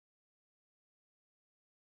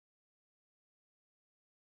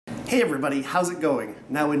Hey everybody, how's it going?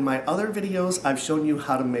 Now in my other videos I've shown you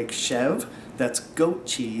how to make chevre, that's goat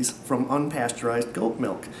cheese from unpasteurized goat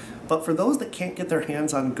milk. But for those that can't get their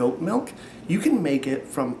hands on goat milk, you can make it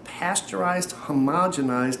from pasteurized,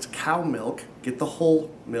 homogenized cow milk, get the whole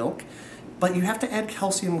milk, but you have to add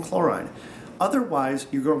calcium chloride. Otherwise,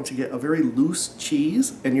 you're going to get a very loose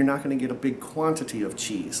cheese and you're not going to get a big quantity of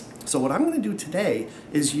cheese. So what I'm going to do today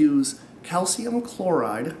is use calcium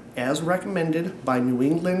chloride as recommended by New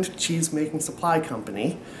England Cheesemaking Supply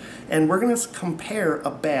Company, and we're going to compare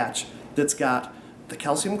a batch that's got the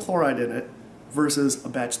calcium chloride in it versus a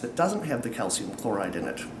batch that doesn't have the calcium chloride in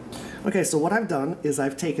it. Okay, so what I've done is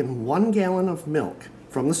I've taken 1 gallon of milk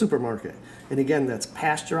from the supermarket, and again that's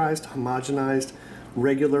pasteurized, homogenized,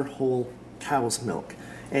 regular whole cow's milk,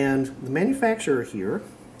 and the manufacturer here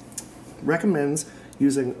recommends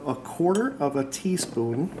using 1/4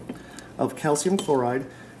 teaspoon of calcium chloride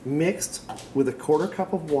mixed with 1/4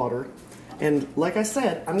 cup of water. And like I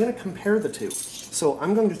said, I'm going to compare the two. So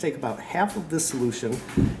I'm going to take about half of this solution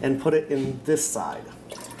and put it in this side.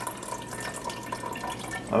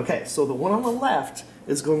 Okay, so the one on the left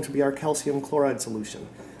is going to be our calcium chloride solution.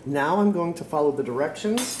 Now I'm going to follow the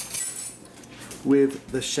directions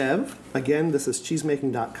with the chevre. Again, this is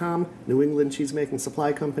cheesemaking.com, New England Cheesemaking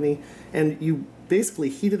Supply Company, and you basically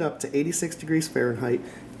heat it up to 86 degrees Fahrenheit,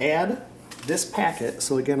 add this packet,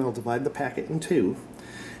 so again I'll divide the packet in two,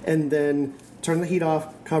 and then turn the heat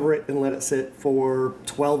off, cover it, and let it sit for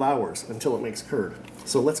 12 hours until it makes curd.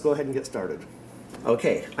 So let's go ahead and get started.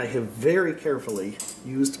 Okay, I have very carefully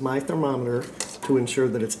used my thermometer to ensure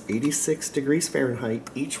that it's 86 degrees Fahrenheit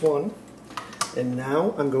each one, and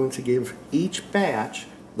now I'm going to give each batch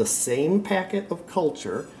the same packet of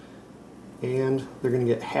culture, and they're going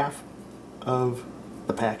to get half of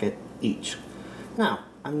the packet each. Now,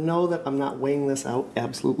 I know that I'm not weighing this out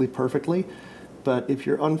absolutely perfectly, but if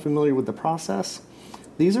you're unfamiliar with the process,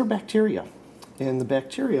 these are bacteria, and the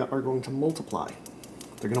bacteria are going to multiply.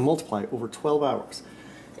 They're going to multiply over 12 hours.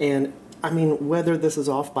 And I mean, whether this is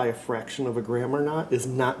off by a fraction of a gram or not is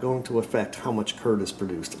not going to affect how much curd is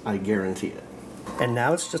produced, I guarantee it. And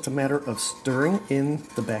now it's just a matter of stirring in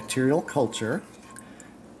the bacterial culture,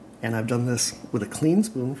 and I've done this with a clean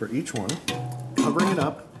spoon for each one, covering it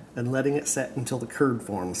up and letting it set until the curd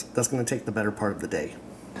forms. That's going to take the better part of the day.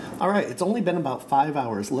 Alright, it's only been about 5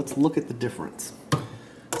 hours. Let's look at the difference.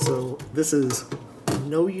 So this is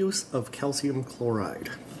no use of calcium chloride.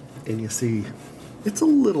 And you see, it's a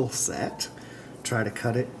little set. Try to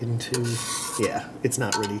cut it into, yeah, it's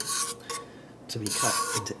not ready to be cut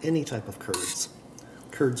into any type of curds.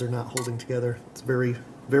 Curds are not holding together. It's very,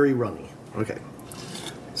 very runny. Okay,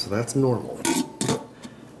 so that's normal.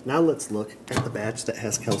 Now let's look at the batch that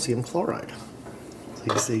has calcium chloride.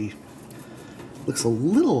 So you see, looks a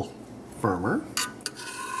little firmer.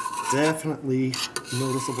 Definitely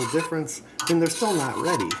noticeable difference. And they're still not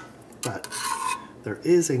ready, but there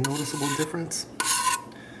is a noticeable difference.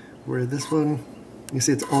 Where this one, you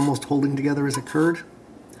see it's almost holding together as a curd.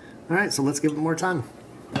 Alright, so let's give it more time.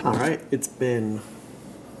 Alright, it's been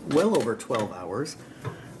well over 12 hours.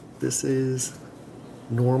 This is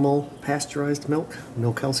normal pasteurized milk,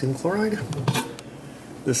 no calcium chloride.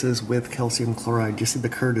 This is with calcium chloride. You see the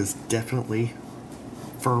curd is definitely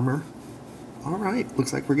firmer. Alright,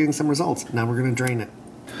 looks like we're getting some results. Now we're going to drain it.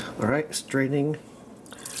 Alright, straining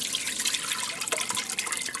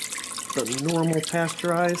the normal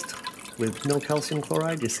pasteurized with no calcium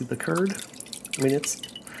chloride. You see the curd? I mean, it's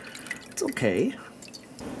okay.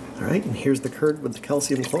 Alright, and here's the curd with the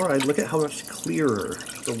calcium chloride. Look at how much clearer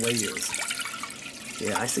the whey is.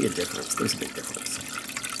 Yeah, I see a difference. There's a big difference.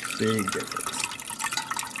 Big difference.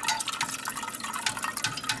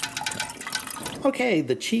 Okay,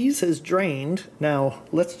 the cheese has drained. Now,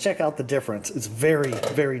 let's check out the difference. It's very,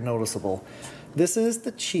 very noticeable. This is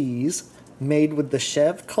the cheese made with the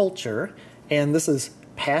chevre culture, and this is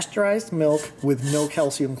pasteurized milk with no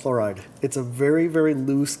calcium chloride. It's a very, very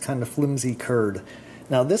loose, kind of flimsy curd.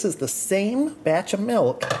 Now, this is the same batch of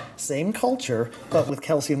milk, same culture, but with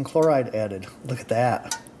calcium chloride added. Look at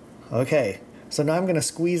that. Okay, so now I'm going to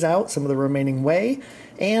squeeze out some of the remaining whey,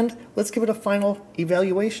 and let's give it a final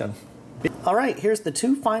evaluation. Alright, here's the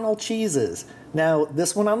two final cheeses. Now,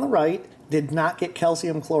 this one on the right did not get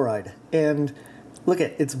calcium chloride, and look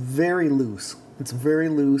at, it's very loose. It's very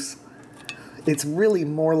loose. It's really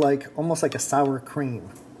more like, almost like a sour cream,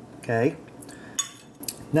 okay?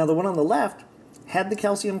 Now, the one on the left had the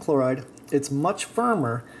calcium chloride. It's much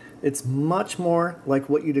firmer. It's much more like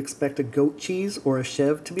what you'd expect a goat cheese or a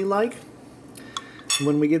chevre to be like.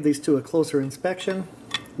 When we give these two a closer inspection,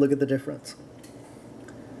 look at the difference.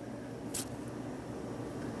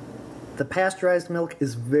 The pasteurized milk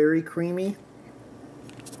is very creamy,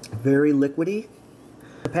 very liquidy.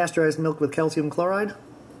 The pasteurized milk with calcium chloride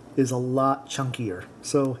is a lot chunkier.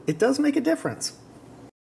 So it does make a difference.